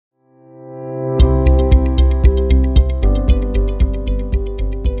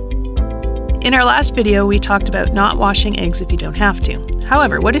In our last video, we talked about not washing eggs if you don't have to.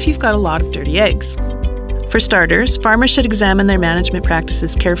 However, what if you've got a lot of dirty eggs? For starters, farmers should examine their management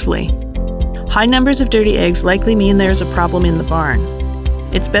practices carefully. High numbers of dirty eggs likely mean there is a problem in the barn.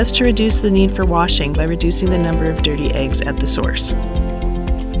 It's best to reduce the need for washing by reducing the number of dirty eggs at the source.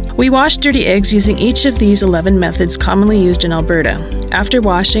 We wash dirty eggs using each of these 11 methods commonly used in Alberta. After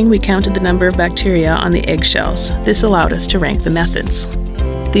washing, we counted the number of bacteria on the eggshells. This allowed us to rank the methods.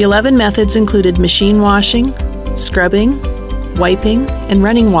 The 11 methods included machine washing, scrubbing, wiping, and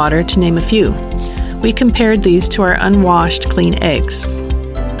running water, to name a few. We compared these to our unwashed clean eggs.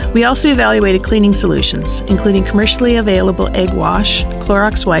 We also evaluated cleaning solutions, including commercially available egg wash,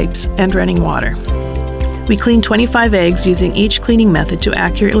 Clorox wipes, and running water. We cleaned 25 eggs using each cleaning method to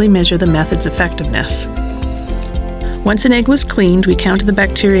accurately measure the method's effectiveness. Once an egg was cleaned, we counted the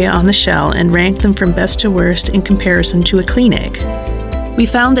bacteria on the shell and ranked them from best to worst in comparison to a clean egg. We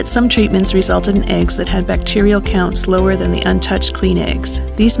found that some treatments resulted in eggs that had bacterial counts lower than the untouched clean eggs.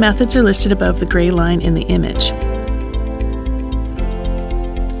 These methods are listed above the gray line in the image.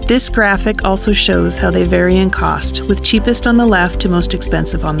 This graphic also shows how they vary in cost, with cheapest on the left to most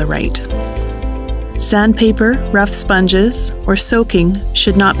expensive on the right. Sandpaper, rough sponges, or soaking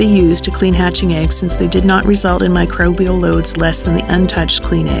should not be used to clean hatching eggs since they did not result in microbial loads less than the untouched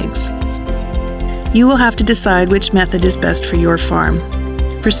clean eggs. You will have to decide which method is best for your farm.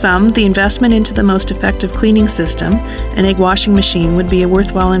 For some, the investment into the most effective cleaning system, an egg washing machine, would be a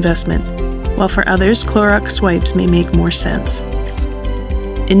worthwhile investment, while for others, Clorox wipes may make more sense.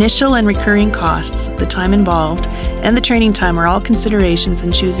 Initial and recurring costs, the time involved, and the training time are all considerations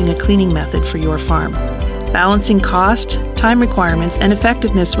in choosing a cleaning method for your farm. Balancing cost, time requirements, and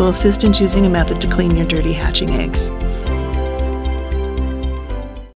effectiveness will assist in choosing a method to clean your dirty hatching eggs.